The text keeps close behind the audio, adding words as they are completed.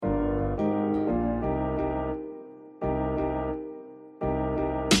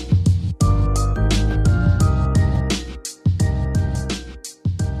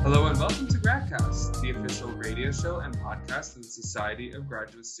radio show and podcast of the Society of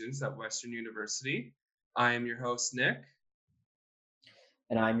Graduate Students at Western University. I am your host, Nick,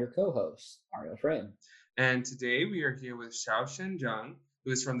 And I'm your co-host, Ariel Frame. and today we are here with Xiaoshen Zhang,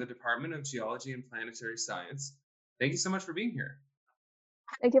 who is from the Department of Geology and Planetary Science. Thank you so much for being here.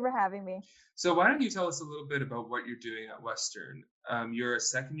 Thank you for having me. So, why don't you tell us a little bit about what you're doing at Western? You're a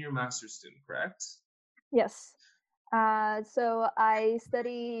second-year master's student, correct? Yes. So I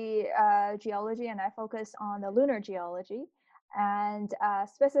study geology and I focus on the lunar geology. And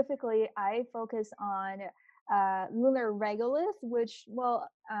specifically, I focus on lunar regolith, which,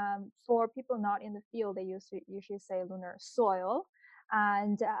 for people not in the field, they usually say lunar soil.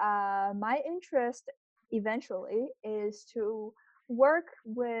 And my interest eventually is to work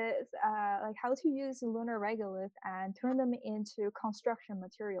with like how to use lunar regolith and turn them into construction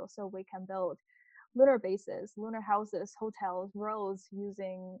materials so we can build lunar bases, lunar houses, hotels, roads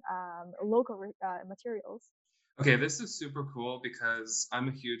using local materials. Okay, this is super cool because I'm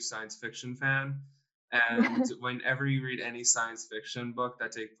a huge science fiction fan, and whenever you read any science fiction book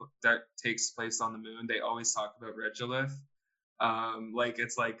that takes place on the moon, they always talk about regolith. Like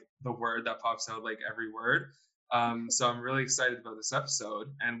it's like the word that pops out like every word. So I'm really excited about this episode,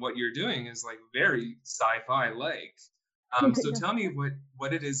 and what you're doing is like very sci-fi like. So tell me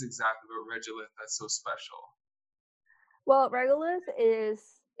what it is exactly about regolith that's so special. Well, regolith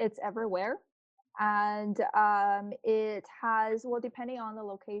it's everywhere, and it has, well, depending on the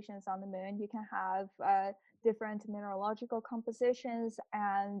locations on the moon, you can have different mineralogical compositions,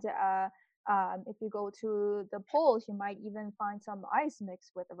 and if you go to the poles, you might even find some ice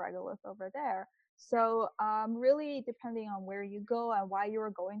mixed with the regolith over there. So really, depending on where you go and why you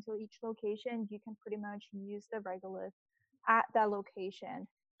are going to each location, you can pretty much use the regolith at that location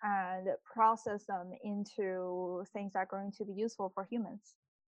and process them into things that are going to be useful for humans.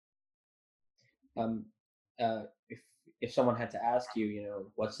 Um, if someone had to ask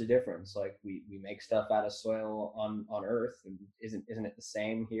you, what's the difference? Like we make stuff out of soil on Earth, and isn't it the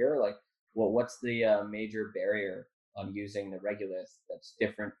same here? Like, what's the major barrier on using the regolith that's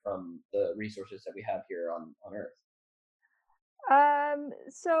different from the resources that we have here on Earth?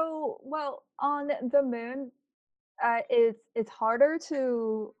 So, well, on the moon, it's harder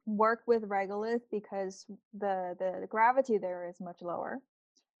to work with regolith because the gravity there is much lower.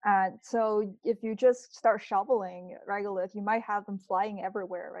 So if you just start shoveling regolith, you might have them flying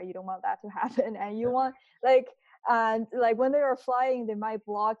everywhere, right? You don't want that to happen, and you want like when they are flying, they might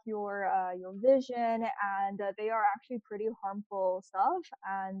block your vision, and they are actually pretty harmful stuff.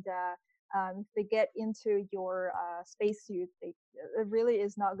 And if they get into your spacesuit, it really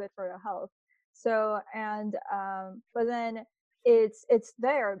is not good for your health. So and but then it's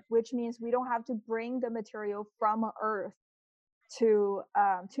there, which means we don't have to bring the material from Earth to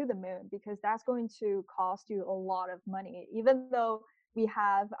the moon, because that's going to cost you a lot of money. Even though we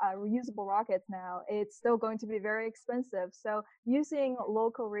have reusable rockets now, it's still going to be very expensive. So using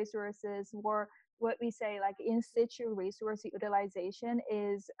local resources, or what we say like in situ resource utilization,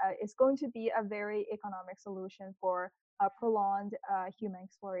 is going to be a very economic solution for prolonged human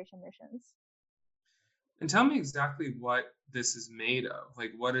exploration missions. And tell me exactly what this is made of.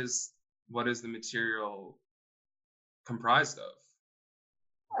 Like what is the material comprised of?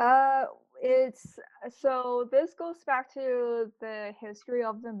 Uh, it's so this goes back to the history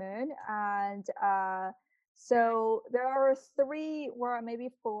of the moon, and so there are three or maybe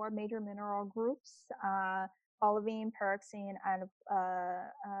four major mineral groups: olivine, pyroxene, and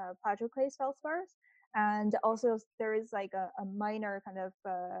plagioclase feldspars. And also there is like a minor kind of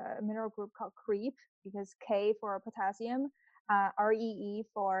mineral group called creep, because K for potassium, REE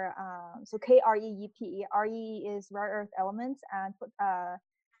for so KREEPE. REE is rare earth elements, and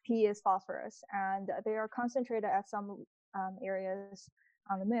P is phosphorus, and they are concentrated at some areas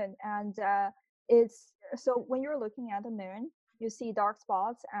on the moon. And it's so when you're looking at the moon, you see dark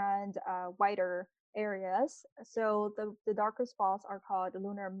spots and whiter areas. So the darker spots are called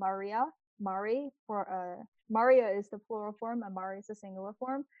lunar maria. Mari for Maria is the plural form, and Mari is the singular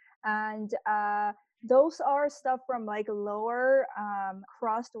form. And those are stuff from like lower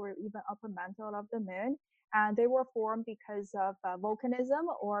crust or even upper mantle of the moon, and they were formed because of volcanism,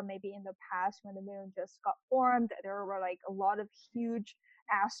 or maybe in the past when the moon just got formed, there were like a lot of huge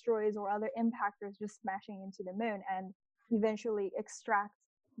asteroids or other impactors just smashing into the moon and eventually extract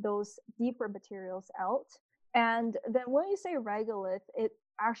those deeper materials out. And then when you say regolith, it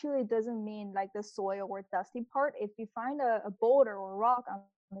actually doesn't mean like the soil or dusty part. If you find a boulder or rock on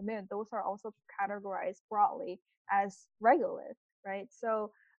the moon, those are also categorized broadly as regolith, right?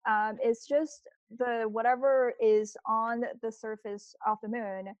 So it's just the whatever is on the surface of the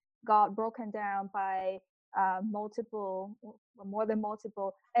moon got broken down by more than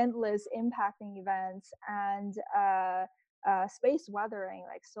multiple endless impacting events, and space weathering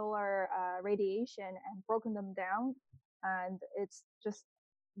like solar radiation, and broken them down, and it's just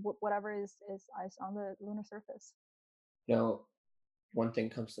whatever is on the lunar surface. You know, one thing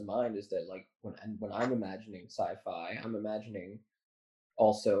comes to mind is that like when I'm imagining sci-fi, I'm imagining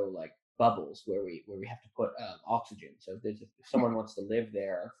also like bubbles where we have to put oxygen. So if someone wants to live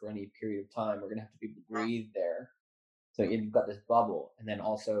there for any period of time, we're gonna have to be able to breathe there. So you've got this bubble, and then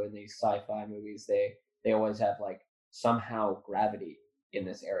also in these sci-fi movies, they always have like somehow gravity in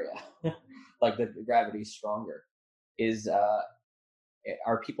this area, like the gravity's stronger. Is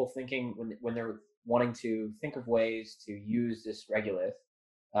are people thinking when they're wanting to think of ways to use this regolith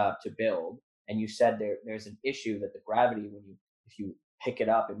to build? And you said there's an issue that the gravity, when you if you pick it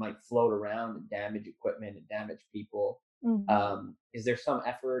up, it might float around and damage equipment and damage people. Mhm. Is there some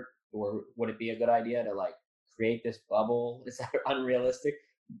effort, or would it be a good idea to like create this bubble? Is that unrealistic?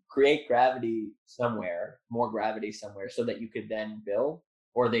 Create gravity somewhere, more gravity somewhere, so that you could then build,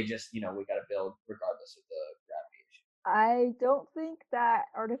 or they just we got to build regardless of the gravity issue. I don't think that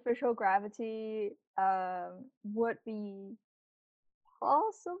artificial gravity would be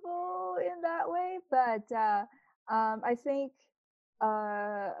possible in that way, but I think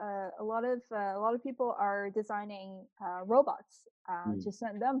a lot of people are designing robots Mm. to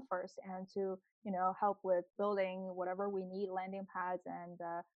send them first, and to help with building whatever we need, landing pads, and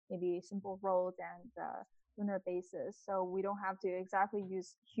maybe simple roads, and lunar bases, so we don't have to exactly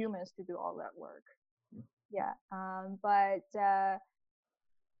use humans to do all that work. Yeah, but sorry,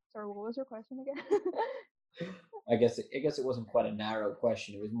 what was your question again? I guess it wasn't quite a narrow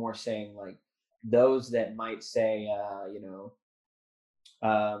question. It was more saying like those that might say,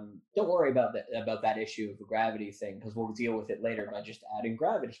 don't worry about that issue of the gravity thing because we'll deal with it later by just adding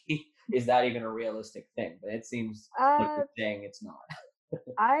gravity. Is that even a realistic thing? But it seems like uh, you're saying it's not.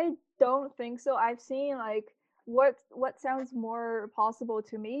 I don't think so. I've seen like what sounds more possible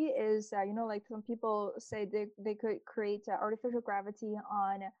to me is like some people say they could create artificial gravity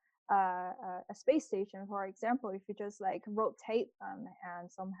on a space station, for example, if you just like rotate them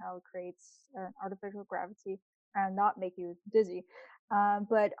and somehow creates an artificial gravity and not make you dizzy.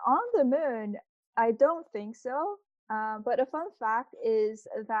 But on the moon, I don't think so. But a fun fact is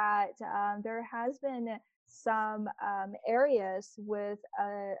that there has been some areas with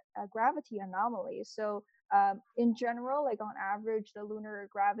a gravity anomaly. So in general, like on average, the lunar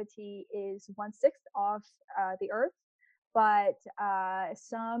gravity is 1/6 of the Earth. But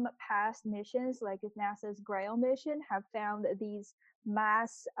some past missions, like NASA's Grail mission, have found these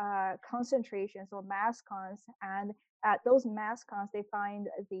mass concentrations or mass cons, and at those mass cons, they find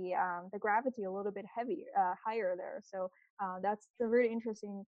the gravity a little bit heavier, higher there. So that's a really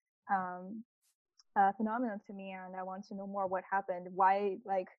interesting um, phenomenon to me, and I want to know more what happened. Why,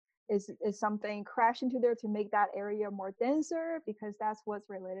 like, is something crash into there to make that area more denser? Because that's what's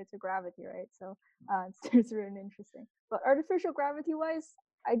related to gravity, right? So it's really interesting. But artificial gravity wise,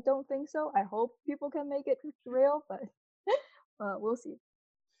 I don't think so. I hope people can make it real, but we'll see.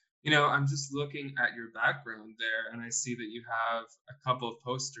 I'm just looking at your background there, and I see that you have a couple of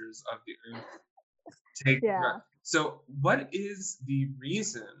posters of the Earth taking. Yeah. So, what is the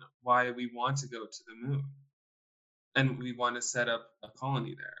reason why we want to go to the moon and we want to set up a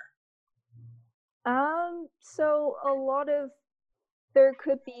colony there? So a lot of there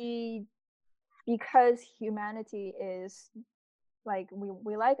could be, because humanity is like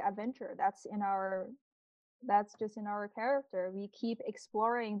we like adventure. That's just in our character. We keep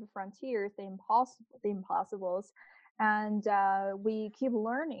exploring the frontiers, the impossibles, and we keep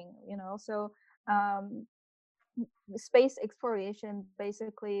learning. So um, space exploration,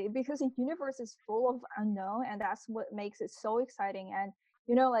 basically, because the universe is full of unknown, and that's what makes it so exciting. And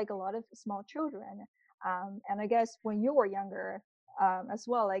like a lot of small children, and I guess when you were younger as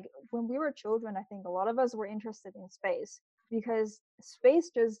well, like when we were children, I think a lot of us were interested in space, because space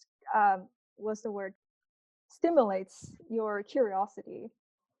just what's the word, stimulates your curiosity.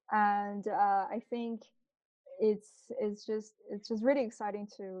 And I think it's just really exciting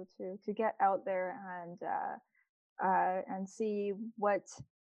to get out there and see what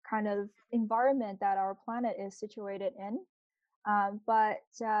kind of environment that our planet is situated in. But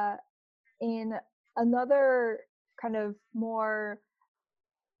in another kind of more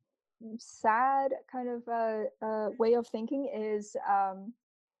sad kind of way of thinking is,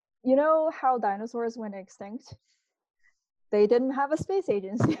 how dinosaurs went extinct? They didn't have a space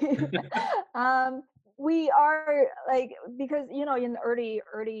agency. um, we are like, because in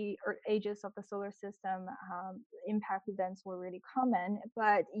the ages of the solar system, impact events were really common,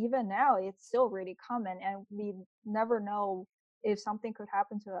 but even now it's still really common, and we never know if something could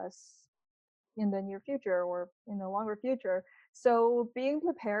happen to us in the near future or in the longer future. So being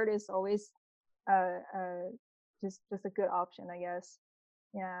prepared is always just a good option, I guess.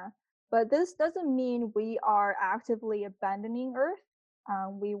 Yeah, but this doesn't mean we are actively abandoning Earth.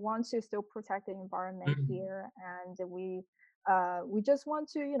 We want to still protect the environment Mhm, here, and we just want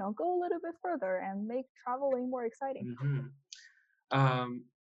to go a little bit further and make traveling more exciting. mhm. Um,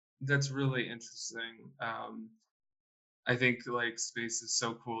 that's really interesting. I think like space is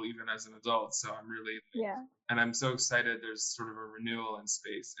so cool even as an adult. So I'm really like, Yeah. and I'm so excited. There's sort of a renewal in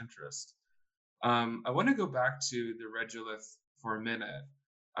space interest. I want to go back to the regolith for a minute.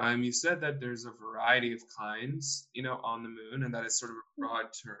 You said that there's a variety of kinds, on the moon, and that it's sort of a broad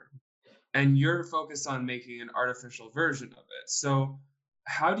term. And you're focused on making an artificial version of it. So,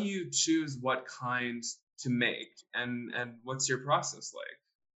 how do you choose what kind to make, and what's your process like?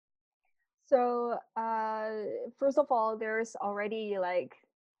 So first of all, there's already like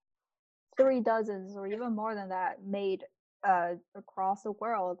 3 dozens or even more than that made across the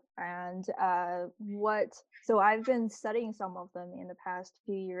world. And so I've been studying some of them in the past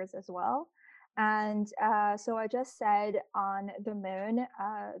few years as well. And so I just said on the moon,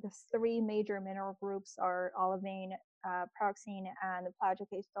 the three major mineral groups are olivine, pyroxene, and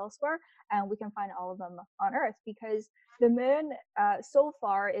plagioclase felspar, and we can find all of them on Earth because the moon, so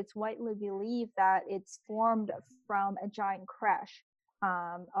far, it's widely believed that it's formed from a giant crash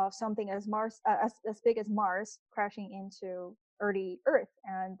of something as big as Mars crashing into early Earth,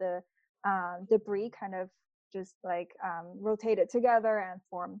 and the debris kind of just like rotated together and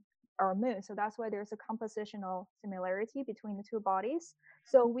formed our moon. So that's why there's a compositional similarity between the two bodies.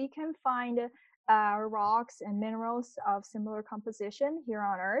 So we can find rocks and minerals of similar composition here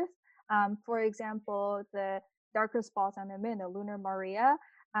on Earth. For example, the darker spots on the moon, the lunar Maria,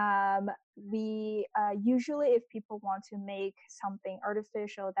 we usually, if people want to make something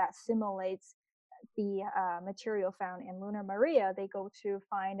artificial that simulates the material found in lunar Maria, they go to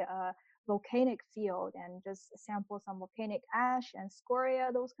find a volcanic field and just sample some volcanic ash and scoria,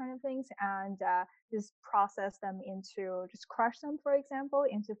 those kind of things, and just process them into, just crush them, for example,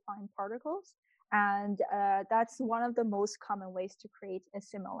 into fine particles. And that's one of the most common ways to create a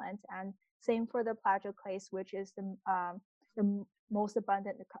simulant. And same for the plagioclase, which is the most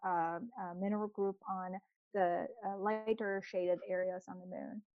abundant mineral group on the lighter shaded areas on the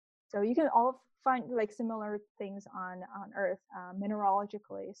moon. So you can all find like similar things on Earth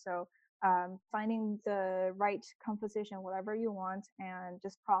mineralogically. So finding the right composition, whatever you want, and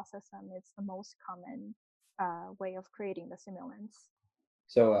just process them. It's the most common way of creating the simulants.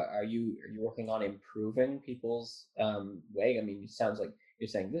 So are you working on improving people's way? I mean, it sounds like you're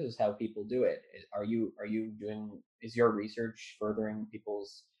saying this is how people do it. Are you doing? Is your research furthering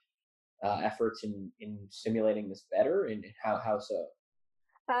people's efforts in simulating this better? And how so?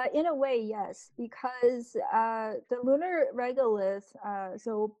 In a way, yes, because the lunar regolith.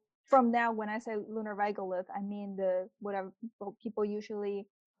 So from now, when I say lunar regolith, I mean the whatever people usually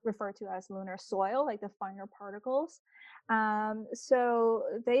refer to as lunar soil, like the finer particles. So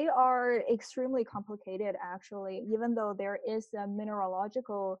they are extremely complicated, actually, even though there is a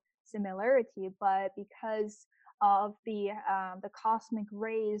mineralogical similarity, but because of the cosmic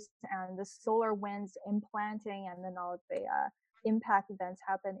rays and the solar winds implanting, and then all the impact events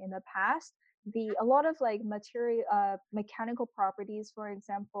happen in the past, the a lot of like material mechanical properties, for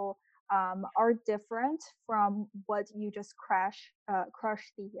example, are different from what you just crush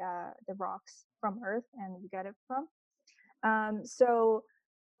the rocks from Earth and you get it from. So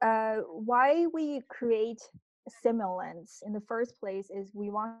why we create simulants in the first place is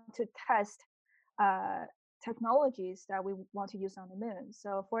we want to test uh, technologies that we want to use on the moon.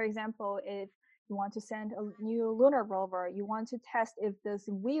 So, for example, if you want to send a new lunar rover, you want to test if this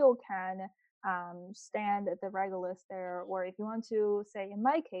wheel can stand the regolith there, or if you want to say, in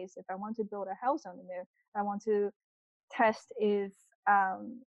my case, if I want to build a house on the moon, I want to test if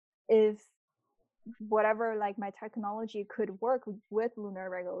whatever like my technology could work with lunar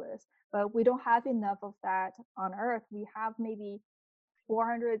regolith. But we don't have enough of that on Earth. We have maybe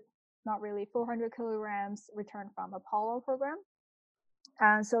 400, not really 400 kilograms returned from Apollo program,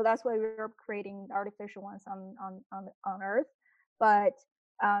 and so that's why we're creating artificial ones on Earth. But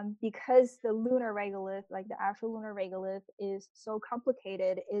because the lunar regolith, like the actual lunar regolith, is so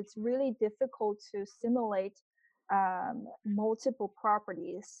complicated, it's really difficult to simulate multiple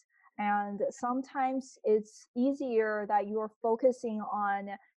properties. And sometimes it's easier that you're focusing on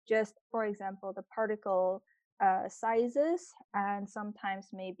just, for example, the particle sizes, and sometimes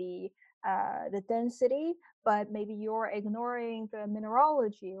maybe the density, but maybe you're ignoring the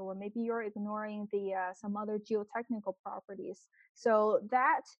mineralogy, or maybe you're ignoring the some other geotechnical properties. So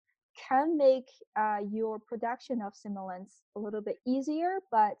that can make your production of simulants a little bit easier.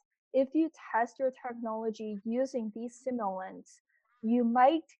 But if you test your technology using these simulants, you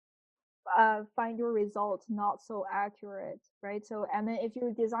might find your results not so accurate, right? So, and then if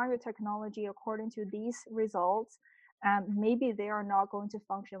you design your technology according to these results, maybe they are not going to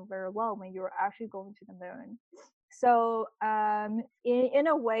function very well when you're actually going to the moon. So, in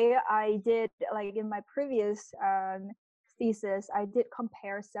a way, I did, like in my previous thesis, I did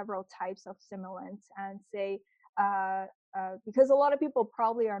compare several types of simulants and say, because a lot of people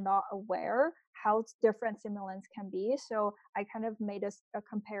probably are not aware how different simulants can be. So I kind of made a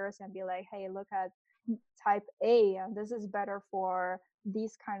comparison and be like, hey, look at type A, and this is better for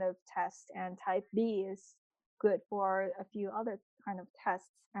these kind of tests, and type B is good for a few other kind of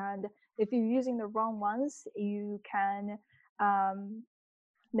tests. And if you're using the wrong ones, you can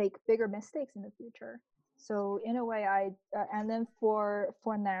make bigger mistakes in the future. So in a way, and then for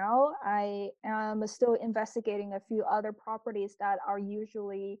now, I am still investigating a few other properties that are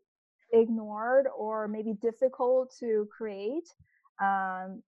usually ignored or maybe difficult to create,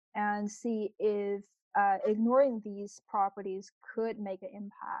 and see if ignoring these properties could make an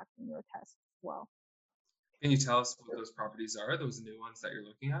impact in your test as well. Can you tell us what those properties are, those new ones that you're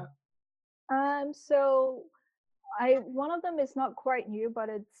looking at? So one of them is not quite new, but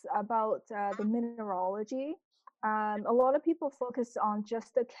it's about the mineralogy. A lot of people focus on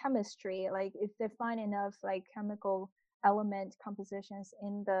just the chemistry, like if they find enough like chemical element compositions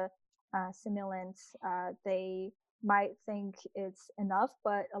in the simulants, they might think it's enough.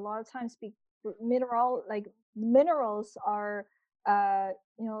 But a lot of times, minerals are,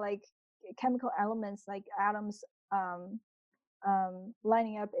 like chemical elements, like atoms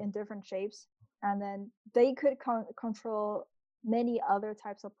lining up in different shapes, and then they could control many other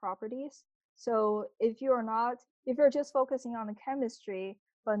types of properties. So if you're just focusing on the chemistry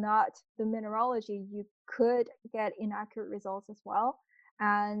but not the mineralogy, you could get inaccurate results as well.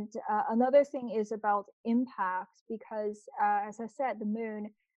 And another thing is about impact, because as I said, the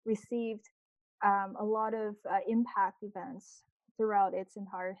moon received a lot of impact events throughout its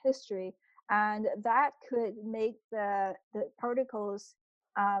entire history, and that could make the particles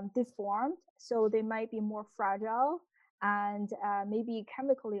deformed, so they might be more fragile, and maybe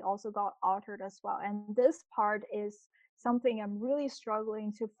chemically also got altered as well. And this part is something I'm really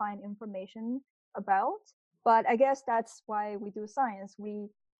struggling to find information about. But I guess that's why we do science. We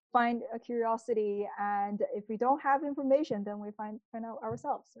find a curiosity, and if we don't have information, then we find out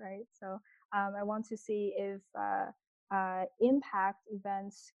ourselves, right? So I want to see if impact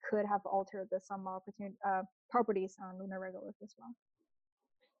events could have altered some properties on lunar regolith as well.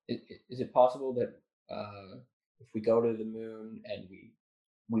 Is it possible that if we go to the moon and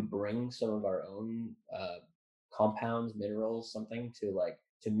we bring some of our own compounds, minerals, something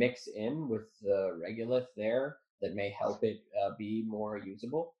to mix in with the regolith there, that may help it be more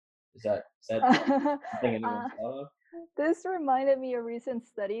usable? Is that something anyone's thought of? This reminded me of a recent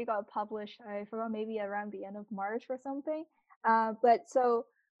study got published, I forgot, maybe around the end of March or something. But so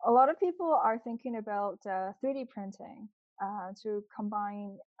a lot of people are thinking about 3D printing to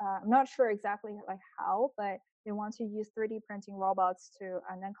combine, I'm not sure exactly like how, but they want to use 3D printing robots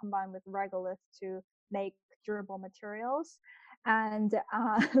and then combine with regolith to make durable materials. And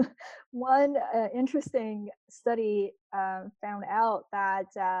one interesting study found out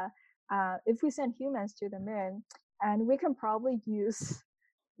that if we send humans to the moon, and we can probably use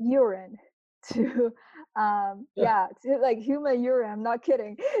urine to to like human urine, I'm not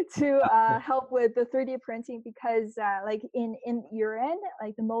kidding, to help with the 3D printing, because like in urine,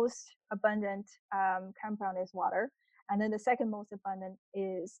 like the most abundant compound is water, and then the second most abundant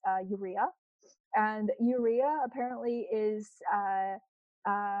is urea. And urea apparently is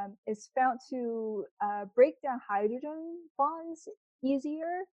found to break down hydrogen bonds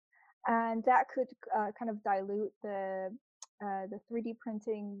easier, and that could kind of dilute the 3D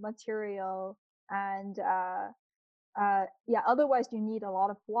printing material. And otherwise you need a lot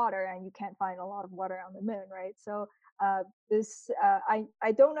of water, and you can't find a lot of water on the moon, right? So I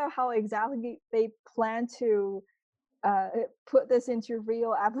don't know how exactly they plan to put this into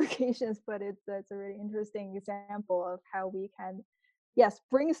real applications, but it's a really interesting example of how we can, yes,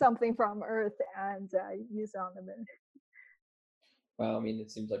 bring something from Earth and use it on the moon. Well, I mean, it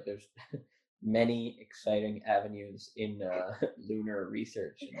seems like there's many exciting avenues in lunar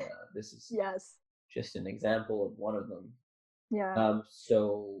research, and this is Yes. just an example of one of them. Yeah.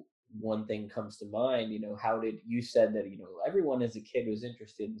 So one thing comes to mind, how did you said that, everyone as a kid was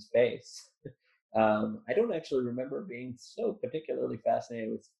interested in space. I don't actually remember being so particularly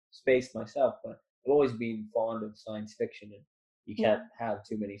fascinated with space myself, but I've always been fond of science fiction, and you can't Yeah. have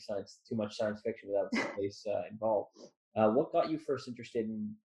too much science fiction without space involved. What got you first interested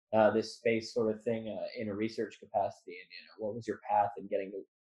in this space sort of thing in a research capacity, and what was your path in getting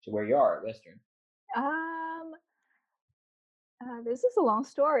to where you are at Western? Um, this is a long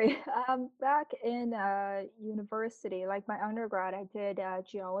story. Back in university, like my undergrad, I did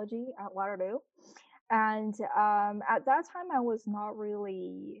geology at Waterloo. And at that time, I was not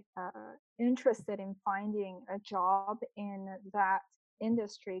really interested in finding a job in that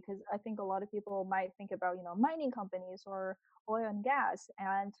industry because I think a lot of people might think about, mining companies or oil and gas.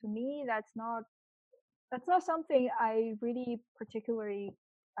 And to me, that's not something I really particularly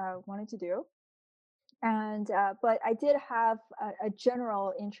wanted to do. And but I did have a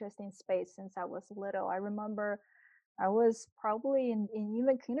general interest in space since I was little. I remember I was probably in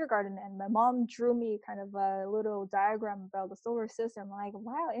even kindergarten, and my mom drew me kind of a little diagram about the solar system. Like,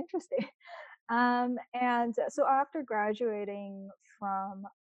 wow, interesting. And so after graduating from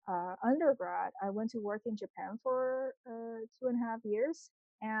undergrad, I went to work in Japan for 2.5 years.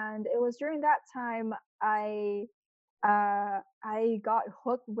 And it was during that time I got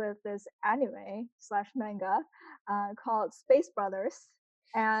hooked with this anime slash manga called Space Brothers,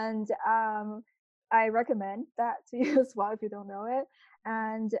 and I recommend that to you as well if you don't know it.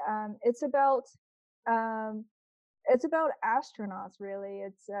 And um, it's about astronauts, really.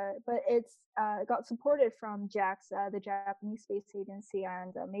 But it's got supported from JAXA, the Japanese Space Agency,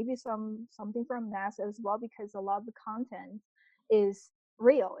 and maybe something from NASA as well, because a lot of the content is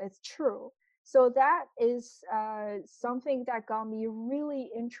real, it's true. So that is something that got me really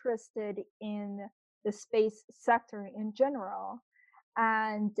interested in the space sector in general.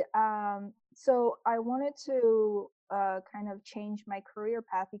 And so I wanted to kind of change my career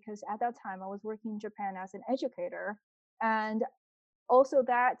path, because at that time I was working in Japan as an educator, and also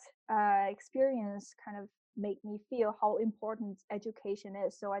that experience kind of made me feel how important education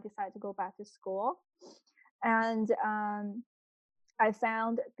is. So I decided to go back to school, and I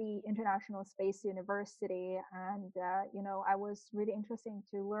found the International Space University, and I was really interested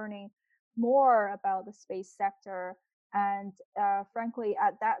into learning more about the space sector. And frankly,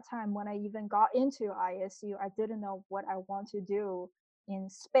 at that time, when I even got into ISU, I didn't know what I want to do in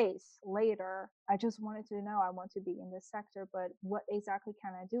space later. I just wanted to know I want to be in this sector, but what exactly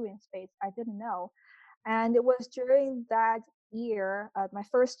can I do in space? I didn't know. And it was during that year, my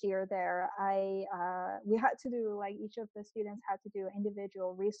first year there, I we had to do, like, each of the students had to do an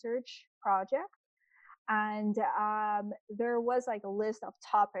individual research project, and there was like a list of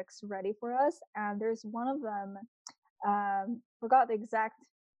topics ready for us, and there's one of them, forgot the exact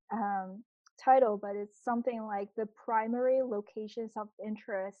um, title, but it's something like the primary locations of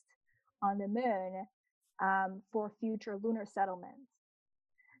interest on the moon for future lunar settlements.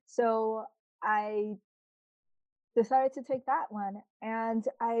 So I decided to take that one, and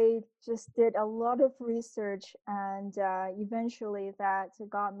I just did a lot of research, and eventually that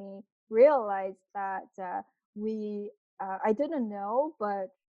got me realize that we I didn't know, but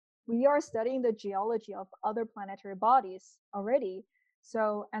we are studying the geology of other planetary bodies already.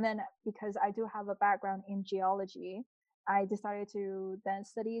 So, and then because I do have a background in geology, I decided to then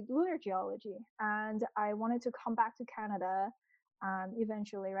study lunar geology, and I wanted to come back to Canada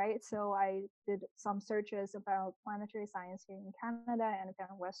eventually, right? So I did some searches about planetary science here in Canada, and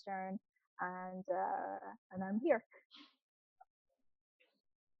found Western, and I'm here.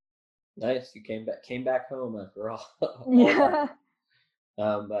 Nice, you came back home after all all Yeah.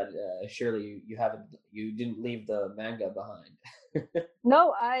 that. But surely you didn't leave the manga behind.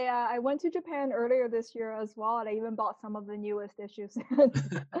 No, I went to Japan earlier this year as well, and I even bought some of the newest issues.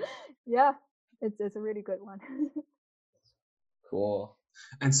 Yeah, it's a really good one. Cool.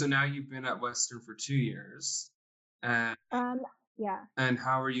 And so now you've been at Western for 2 years. And um, yeah. and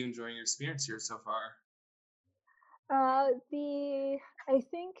how are you enjoying your experience here so far? The I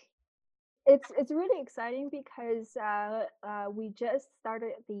think it's really exciting because we just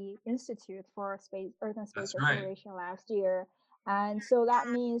started the Institute for Space Earth and Space That's right. Exploration last year, and so that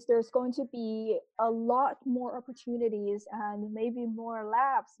means there's going to be a lot more opportunities and maybe more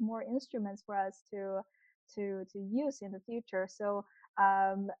labs, more instruments for us to use in the future. So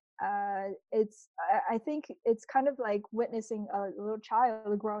um, I think it's kind of like witnessing a little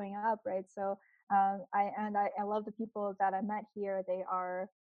child growing up, right? So I love the people that I met here. They are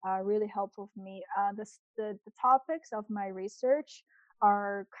really helpful for me. The topics of my research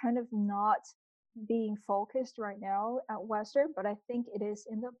are kind of not being focused right now at Western, but I think it is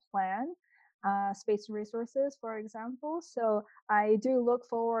in the plan. Space resources, for example. So I do look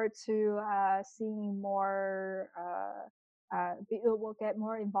forward to seeing more. We'll get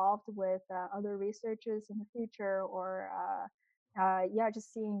more involved with other researchers in the future, or yeah,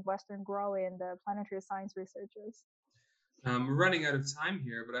 just seeing Western grow in the planetary science researches. We're running out of time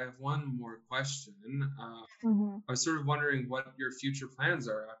here, but I have one more question. Mm-hmm. I was sort of wondering what your future plans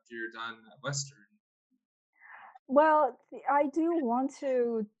are after you're done at Western. Well, I do want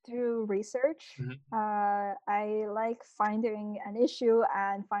to do research. Mhm. I like finding an issue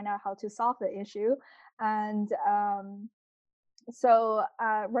and find out how to solve the issue. And so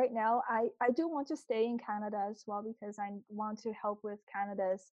right now, I do want to stay in Canada as well, because I want to help with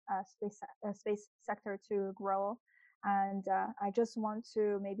Canada's space sector to grow. And I just want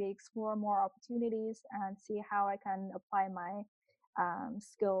to maybe explore more opportunities and see how I can apply my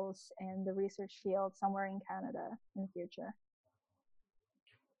skills in the research field somewhere in Canada in the future.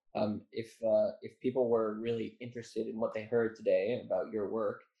 If people were really interested in what they heard today about your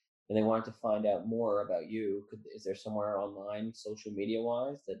work, and they wanted to find out more about you, is there somewhere online, social media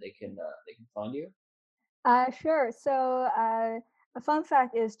wise, that they can find you? Sure. So, a fun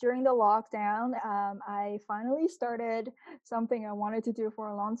fact is during the lockdown, I finally started something I wanted to do for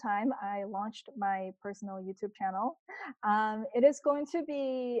a long time. I launched my personal YouTube channel. It is going to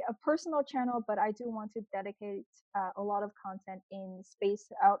be a personal channel, but I do want to dedicate a lot of content in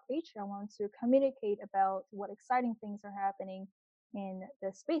space outreach. I want to communicate about what exciting things are happening in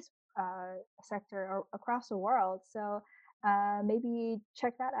the space sector across the world. So, maybe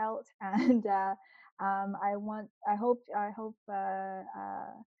check that out and. I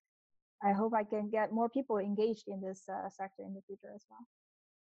hope I can get more people engaged in this sector in the future as well.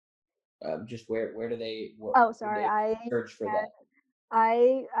 Just where do they Oh, sorry. search for that?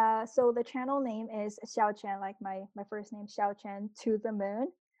 So the channel name is Xiao Chen, like my first name, Xiao Chen to the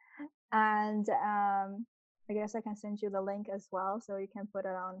moon, and I guess I can send you the link as well, so you can put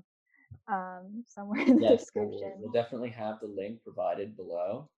it on somewhere in the Yes, description. we'll definitely have the link provided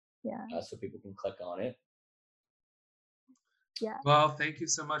below. Yeah. So people can click on it. Yeah. Well, thank you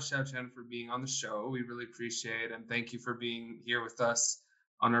so much, Xiao Chen, for being on the show. We really appreciate it, and thank you for being here with us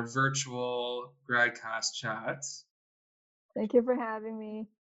on our virtual GradCast chat. Thank you for having me.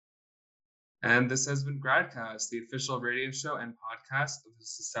 And this has been GradCast, the official radio show and podcast of the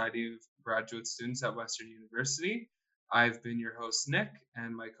Society of Graduate Students at Western University. I've been your host, Nick,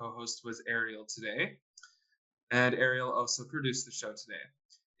 and my co-host was Ariel today. And Ariel also produced the show today.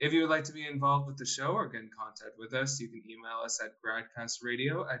 If you would like to be involved with the show or get in contact with us, you can email us at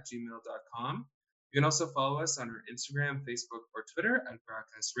gradcastradio@gmail.com. You can also follow us on our Instagram, Facebook, or Twitter at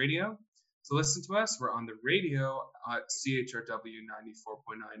GradCast Radio. To listen to us, we're on the radio at CHRW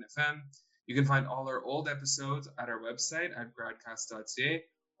 94.9 FM. You can find all our old episodes at our website at gradcast.ca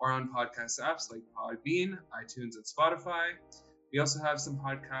or on podcast apps like Podbean, iTunes, and Spotify. We also have some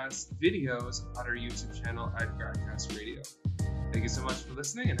podcast videos at our YouTube channel at GradCast Radio. Thank you so much for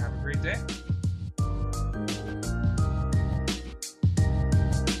listening and have a great day.